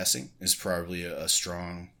 I'm guessing, is probably a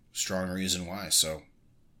strong reason why. So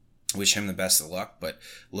wish him the best of luck, but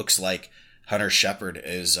looks like Hunter Shepard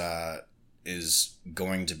is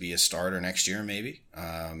going to be a starter next year, maybe.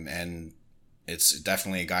 And it's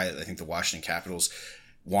definitely a guy that I think the Washington Capitals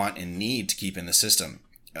want and need to keep in the system.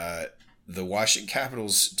 The Washington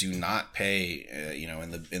Capitals do not pay,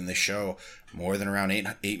 in the show more than around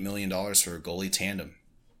 $8 million for a goalie tandem.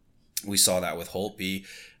 We saw that with Holtby.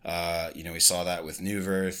 We saw that with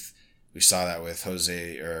Newverth. We saw that with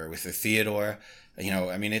with the Theodore.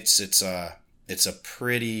 It's a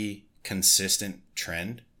pretty consistent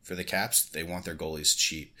trend for the Caps. They want their goalies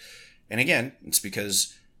cheap. And again, it's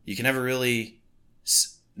because you can never really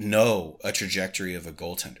know a trajectory of a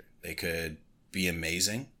goaltender. They could be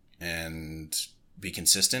amazing and be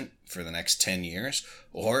consistent for the next 10 years,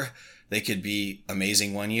 or they could be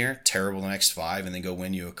amazing one year, terrible the next 5, and then go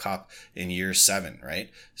win you a cup in year 7,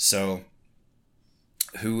 right? So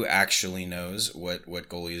who actually knows what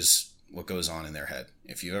goes on in their head?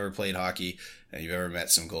 If you've ever played hockey and you've ever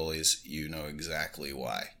met some goalies, you know exactly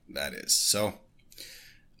why that is. So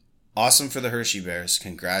awesome for the Hershey Bears.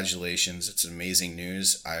 Congratulations. It's amazing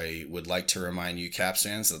news. I would like to remind you, Caps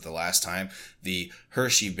fans, that the last time the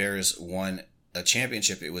Hershey Bears won a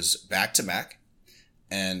championship, it was back-to-back.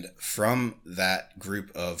 And from that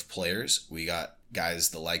group of players, we got guys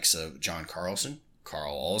the likes of John Carlson,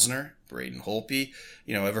 Carl Alsner, Braden Holtby.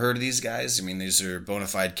 Ever heard of these guys? I mean, these are bona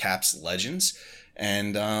fide Caps legends.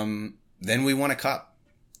 And then we won a cup.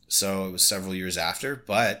 So it was several years after,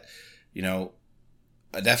 but,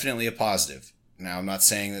 definitely a positive. Now, I'm not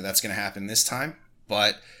saying that that's going to happen this time,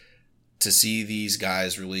 but to see these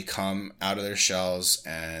guys really come out of their shells,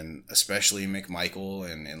 and especially McMichael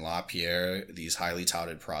and LaPierre, these highly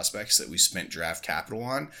touted prospects that we spent draft capital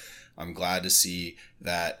on, I'm glad to see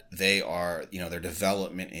that they are, their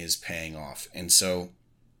development is paying off. And so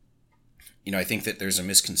I think that there's a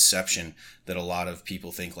misconception that a lot of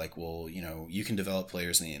people think like, well, you can develop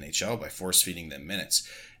players in the NHL by force feeding them minutes.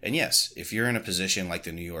 And yes, if you're in a position like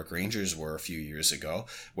the New York Rangers were a few years ago,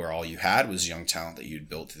 where all you had was young talent that you'd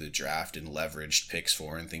built through the draft and leveraged picks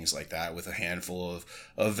for and things like that, with a handful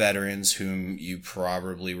of veterans whom you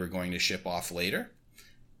probably were going to ship off later,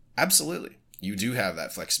 absolutely. You do have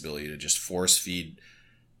that flexibility to just force feed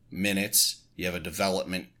minutes. You have a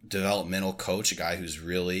developmental coach, a guy who's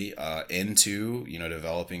really into,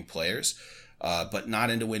 developing players, but not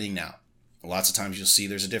into winning now. Lots of times you'll see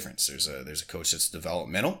there's a difference. There's a coach that's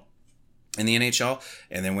developmental in the NHL,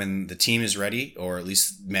 and then when the team is ready, or at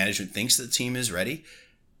least management thinks the team is ready,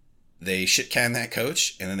 they shit can that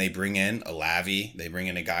coach, and then they bring in a Lavi, they bring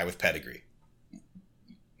in a guy with pedigree.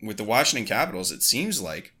 With the Washington Capitals, it seems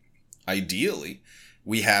like, ideally,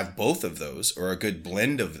 we have both of those, or a good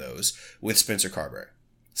blend of those, with Spencer Carberry.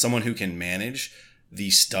 Someone who can manage the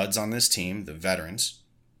studs on this team, the veterans,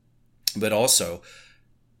 but also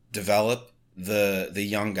develop the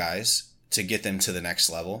young guys to get them to the next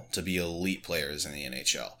level, to be elite players in the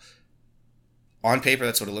NHL. On paper,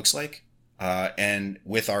 that's what it looks like. And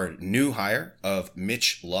with our new hire of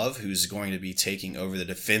Mitch Love, who's going to be taking over the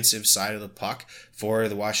defensive side of the puck for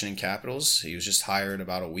the Washington Capitals. He was just hired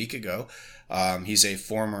about a week ago. He's a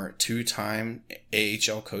former 2-time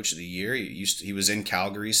AHL Coach of the Year. He was in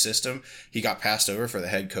Calgary's system. He got passed over for the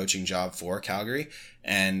head coaching job for Calgary,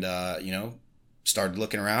 and started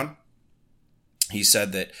looking around. He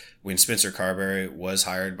said that when Spencer Carberry was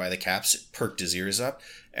hired by the Caps, it perked his ears up,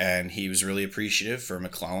 and he was really appreciative for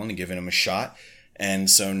McLellan and giving him a shot. And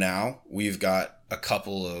so now we've got a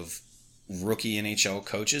couple of rookie NHL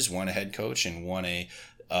coaches, one a head coach and one a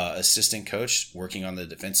assistant coach, working on the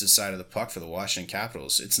defensive side of the puck for the Washington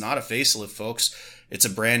Capitals. It's not a facelift, folks. It's a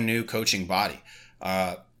brand new coaching body.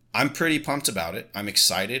 I'm pretty pumped about it. I'm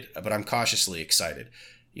excited, but I'm cautiously excited.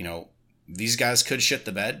 These guys could shit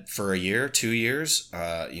the bed for a year, 2 years,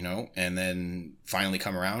 and then finally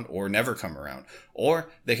come around, or never come around. Or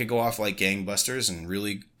they could go off like gangbusters and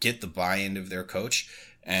really get the buy-in of their coach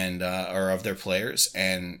and or of their players,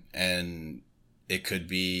 and it could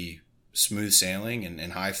be smooth sailing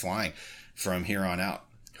and high flying from here on out.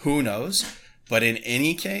 Who knows? But in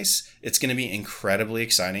any case, it's going to be incredibly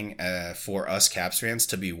exciting for us Caps fans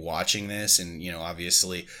to be watching this, and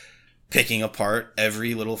obviously picking apart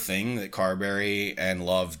every little thing that Carberry and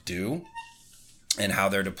Love do and how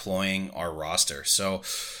they're deploying our roster. So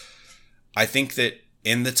I think that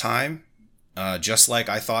in the time, just like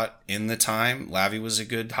I thought in the time Lavi was a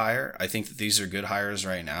good hire, I think that these are good hires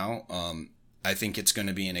right now. I think it's going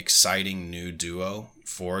to be an exciting new duo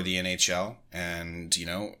for the NHL. And,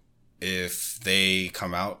 if they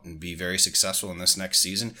come out and be very successful in this next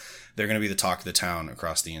season, they're going to be the talk of the town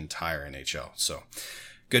across the entire NHL. So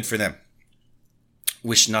good for them.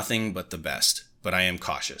 Wish nothing but the best, but I am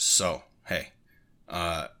cautious. So, hey,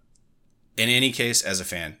 in any case, as a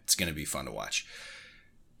fan, it's going to be fun to watch.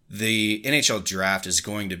 The NHL draft is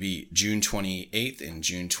going to be June 28th and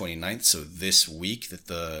June 29th. So this week that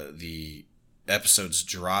the episode's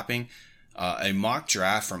dropping, a mock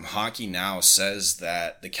draft from Hockey Now says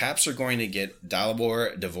that the Caps are going to get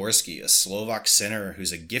Dalibor Dvorsky, a Slovak center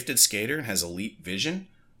who's a gifted skater and has elite vision,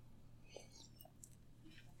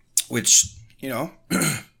 which,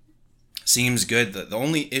 seems good. The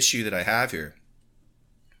only issue that I have here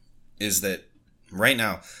is that right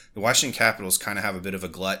now the Washington Capitals kind of have a bit of a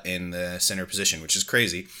glut in the center position, which is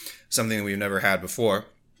crazy, something that we've never had before.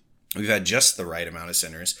 We've had just the right amount of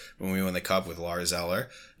centers when we won the Cup with Lars Eller,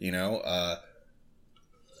 Backstrom,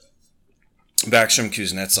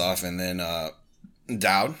 Kuznetsov, and then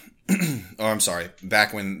Dowd.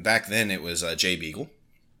 Back then it was Jay Beagle.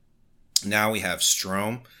 Now we have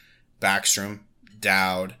Strome, Backstrom,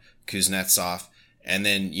 Dowd, Kuznetsov, and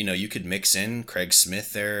then, you could mix in Craig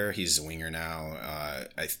Smith there. He's a winger now.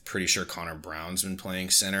 I'm pretty sure Connor Brown's been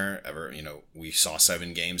playing center. We saw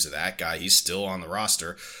 7 games of that guy. He's still on the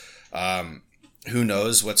roster. Who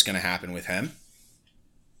knows what's going to happen with him?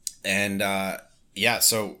 And,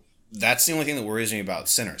 so that's the only thing that worries me about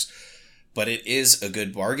centers. But it is a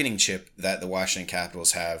good bargaining chip that the Washington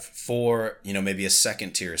Capitals have for, maybe a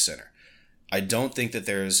second-tier center. I don't think that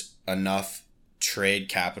there's enough trade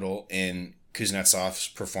capital in Kuznetsov's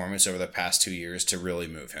performance over the past 2 years to really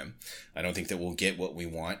move him. I don't think that we'll get what we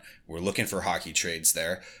want. We're looking for hockey trades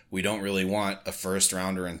there. We don't really want a first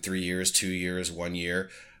rounder in 3 years, 2 years, 1 year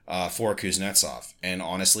for Kuznetsov. And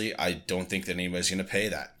honestly, I don't think that anybody's going to pay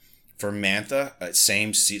that. For Mantha,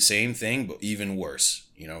 same thing, but even worse.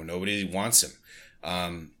 Nobody wants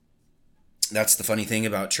him. That's the funny thing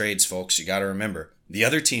about trades, folks. You got to remember, the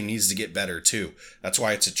other team needs to get better too. That's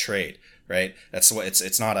why it's a trade, right? That's what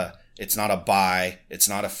it's not a buy, it's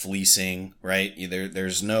not a fleecing, right?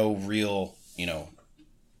 There's no real,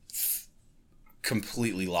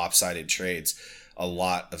 completely lopsided trades a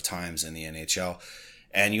lot of times in the NHL.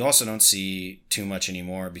 And you also don't see too much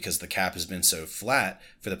anymore because the cap has been so flat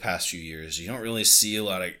for the past few years. You don't really see a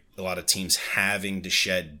lot of teams having to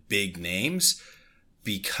shed big names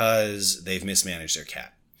because they've mismanaged their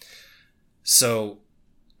cap. So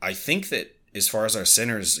I think that as far as our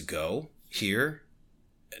centers go here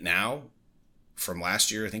now from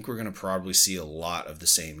last year, I think we're going to probably see a lot of the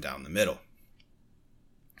same down the middle.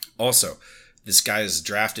 Also, this guy is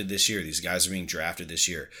drafted this year. These guys are being drafted this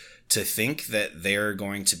year. To think that they're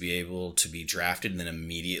going to be able to be drafted and then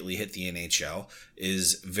immediately hit the NHL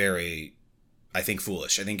is very, I think,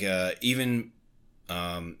 foolish. I think even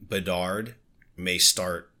Bedard may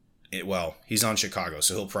start. He's on Chicago,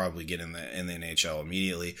 so he'll probably get in the NHL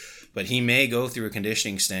immediately. But he may go through a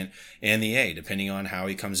conditioning stint in the A, depending on how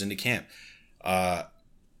he comes into camp. I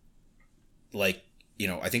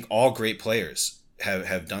think all great players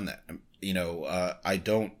have done that. I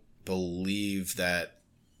don't believe that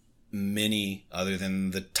many other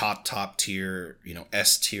than the top tier,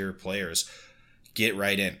 S tier players get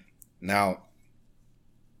right in. Now,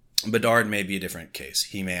 Bedard may be a different case.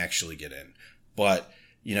 He may actually get in. But,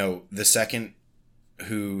 the second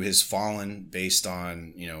who has fallen based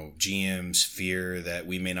on, GM's fear that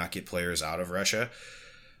we may not get players out of Russia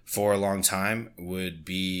for a long time would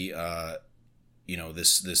be,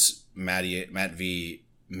 this Matvei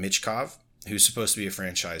Michkov, who's supposed to be a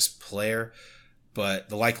franchise player. But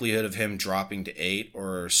the likelihood of him dropping to 8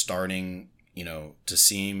 or starting,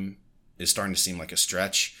 is starting to seem like a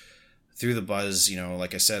stretch. Through the buzz,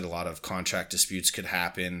 like I said, a lot of contract disputes could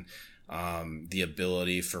happen. The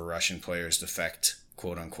ability for Russian players to defect,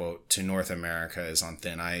 quote unquote, to North America is on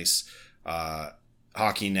thin ice.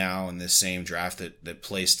 Hockey Now, in this same draft that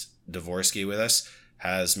placed Dvorsky with us,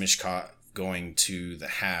 has Mishkov going to the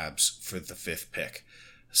Habs for the 5th pick.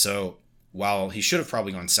 So while he should have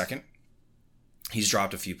probably gone second, he's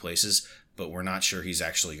dropped a few places, but we're not sure he's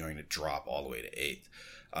actually going to drop all the way to 8th.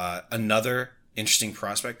 Another interesting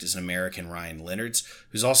prospect is an American, Ryan Leonards,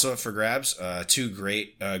 who's also up for grabs.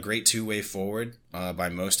 Great two-way forward by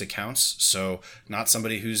most accounts. So not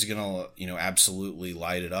somebody who's going to, absolutely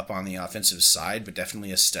light it up on the offensive side, but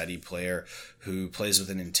definitely a steady player who plays with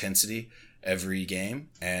an intensity every game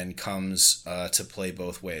and comes to play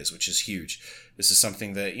both ways, which is huge. This is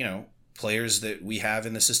something that, players that we have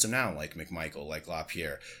in the system now, like McMichael, like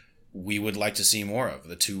LaPierre, we would like to see more of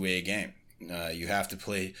the two-way game. You have to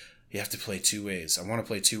play two ways. I want to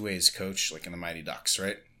play two ways, coach, like in the Mighty Ducks,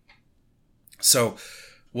 right? So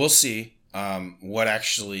we'll see what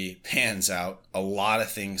actually pans out. A lot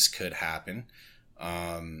of things could happen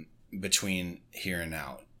between here and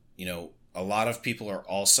now. A lot of people are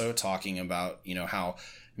also talking about, how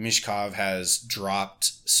Mishkov has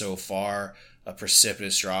dropped so far, a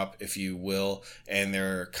precipitous drop, if you will, and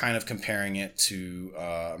they're kind of comparing it to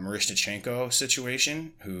Miroshnichenko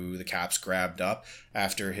situation, who the Caps grabbed up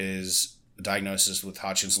after his diagnosis with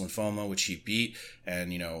Hodgkin's lymphoma, which he beat,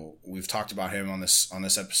 and we've talked about him on this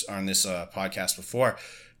podcast before,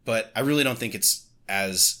 but I really don't think it's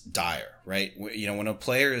as dire, right? When a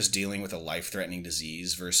player is dealing with a life-threatening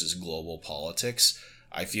disease versus global politics,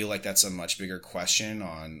 I feel like that's a much bigger question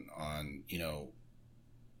on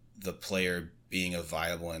the player being a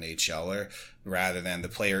viable NHLer rather than the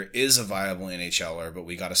player is a viable NHLer, but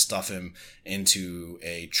we got to stuff him into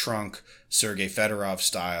a trunk, Sergei Fedorov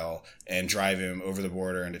style, and drive him over the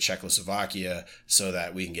border into Czechoslovakia so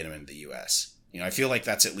that we can get him into the U.S. I feel like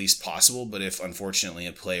that's at least possible, but if unfortunately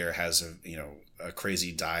a player has a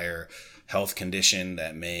crazy dire health condition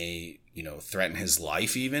that may, threaten his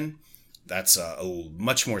life even, that's a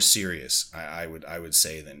much more serious, I would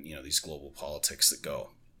say, than, these global politics that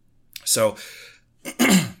go. So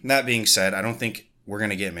that being said, I don't think we're going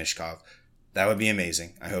to get Mishkov. That would be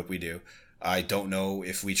amazing. I hope we do. I don't know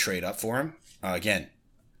if we trade up for him. Again,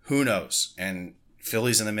 who knows? And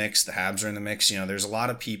Philly's in the mix. The Habs are in the mix. There's a lot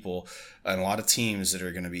of people and a lot of teams that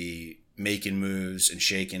are going to be making moves and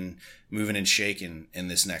moving and shaking in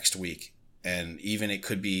this next week. And even it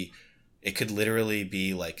could literally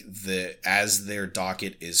be like as their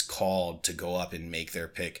docket is called to go up and make their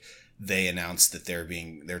pick, they announce that they're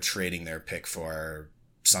trading their pick for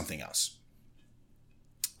something else.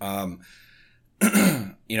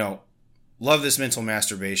 Love this mental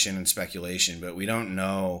masturbation and speculation, but we don't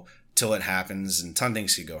know till it happens, and ton of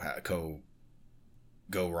things could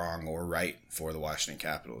go wrong or right for the Washington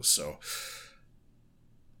Capitals. So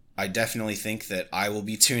I definitely think that I will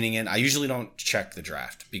be tuning in. I usually don't check the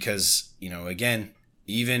draft because, again,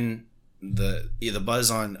 even the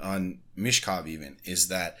buzz on Mishkov even is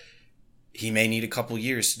that he may need a couple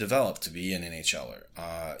years to develop to be an NHLer.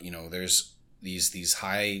 There's these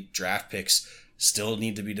high draft picks still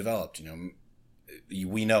need to be developed.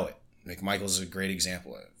 We know it. McMichael's a great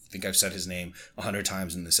example. I think I've said his name 100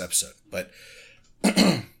 times in this episode. But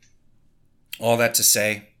all that to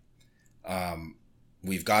say,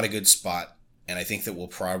 we've got a good spot, and I think that we'll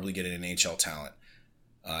probably get an NHL talent.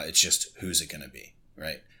 It's just, who's it going to be,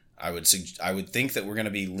 right? I would think that we're going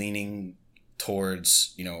to be leaning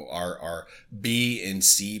towards, our B and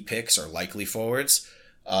C picks are likely forwards.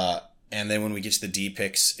 And then when we get to the D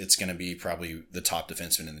picks, it's going to be probably the top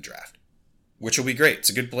defenseman in the draft, which will be great. It's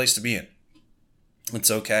a good place to be in.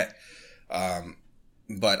 It's okay.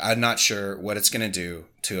 But I'm not sure what it's going to do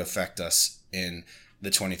to affect us in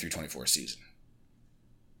the 23-24 season.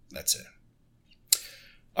 That's it.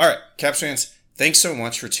 All right, Caps fans, thanks so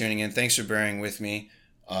much for tuning in. Thanks for bearing with me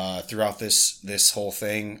throughout this whole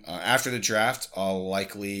thing. After the draft, I'll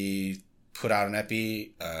likely put out an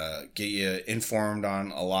epi, get you informed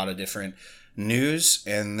on a lot of different news,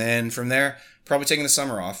 and then from there, probably taking the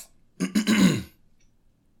summer off.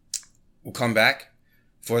 We'll come back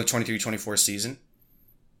for the 23-24 season,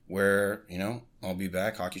 where, I'll be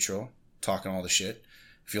back, Hockey Troll, talking all the shit.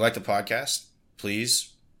 If you like the podcast,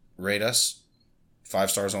 please rate us 5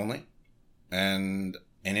 stars only. And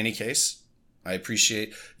in any case, I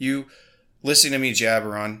appreciate you listening to me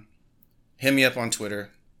jabber on. Hit me up on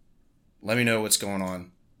Twitter. Let me know what's going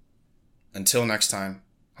on. Until next time,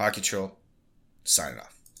 Hockey Troll, signing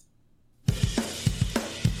off.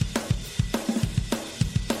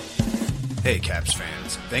 Hey, Caps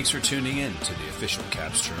fans. Thanks for tuning in to the official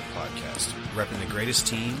Caps Chirp podcast, repping the greatest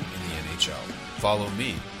team in the NHL. Follow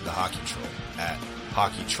me, the Hockey Troll, at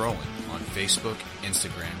Hockey Trolling on Facebook,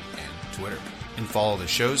 Instagram, and Twitter. And follow the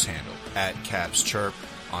show's handle at Caps Chirp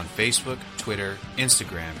on Facebook, Twitter,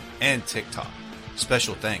 Instagram, and TikTok.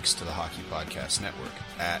 Special thanks to the Hockey Podcast Network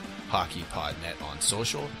at HockeyPodNet on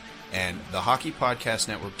social and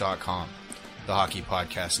thehockeypodcastnetwork.com. The Hockey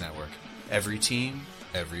Podcast Network. Every team,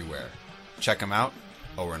 everywhere. Check them out,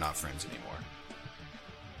 or we're not friends anymore.